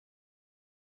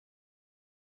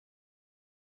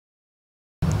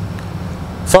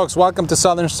Folks, welcome to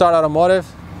Southern Star Automotive.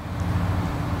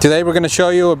 Today we're going to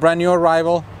show you a brand new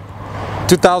arrival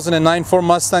 2009 Ford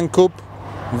Mustang Coupe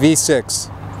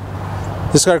V6.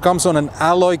 This car comes on an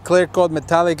alloy clear coat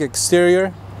metallic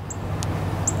exterior,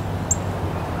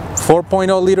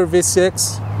 4.0 liter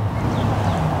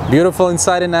V6, beautiful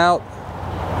inside and out,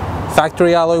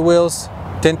 factory alloy wheels,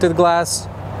 tinted glass,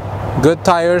 good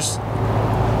tires.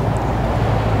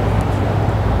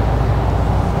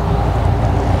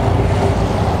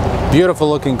 Beautiful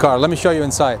looking car. Let me show you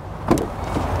inside.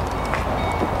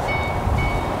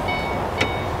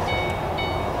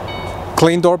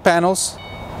 Clean door panels,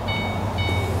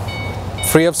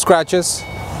 free of scratches.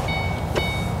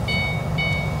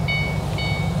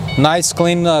 Nice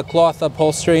clean cloth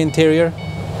upholstery interior.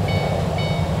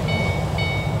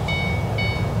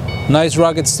 Nice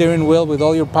rugged steering wheel with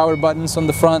all your power buttons on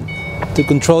the front to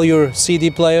control your CD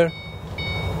player.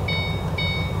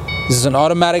 This is an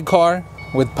automatic car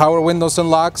with power windows and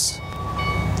locks.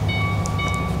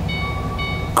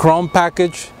 Chrome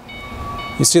package.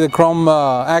 You see the chrome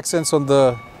accents on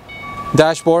the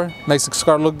dashboard. Makes the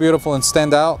car look beautiful and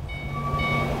stand out.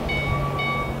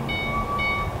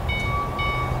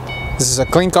 This is a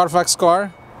clean Carfax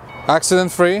car,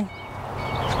 accident free,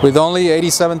 with only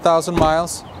 87,000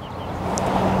 miles.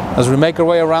 As we make our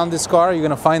way around this car, you're going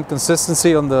to find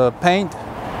consistency on the paint.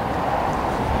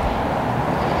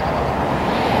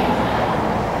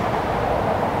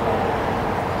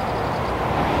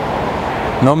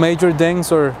 No major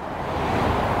dings or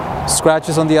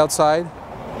scratches on the outside.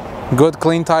 Good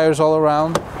clean tires all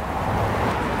around.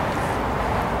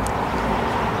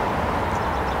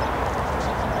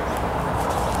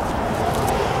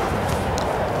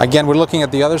 Again, we're looking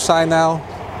at the other side now,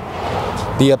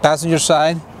 the passenger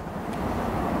side.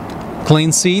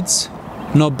 Clean seats,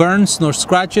 no burns, no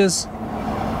scratches,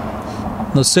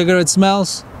 no cigarette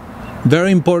smells.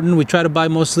 Very important, we try to buy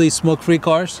mostly smoke-free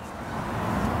cars.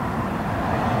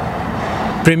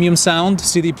 Premium sound,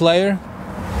 CD player.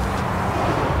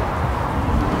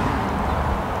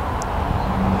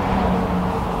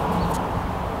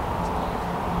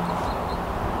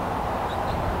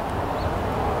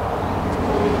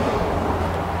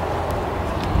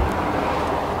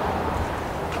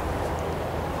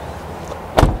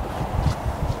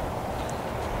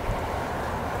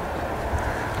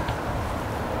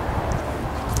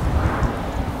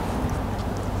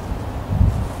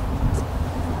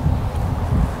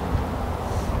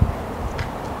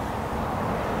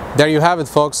 There you have it,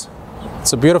 folks.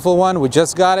 It's a beautiful one. We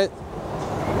just got it.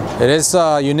 It is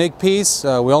a unique piece.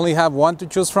 We only have one to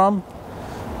choose from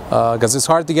because it's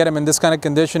hard to get them in this kind of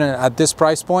condition and at this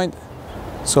price point.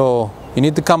 So you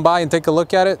need to come by and take a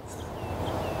look at it,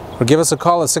 or give us a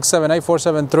call at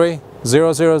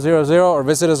 678-473-0000, or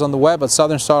visit us on the web at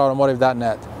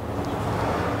southernstarautomotive.net.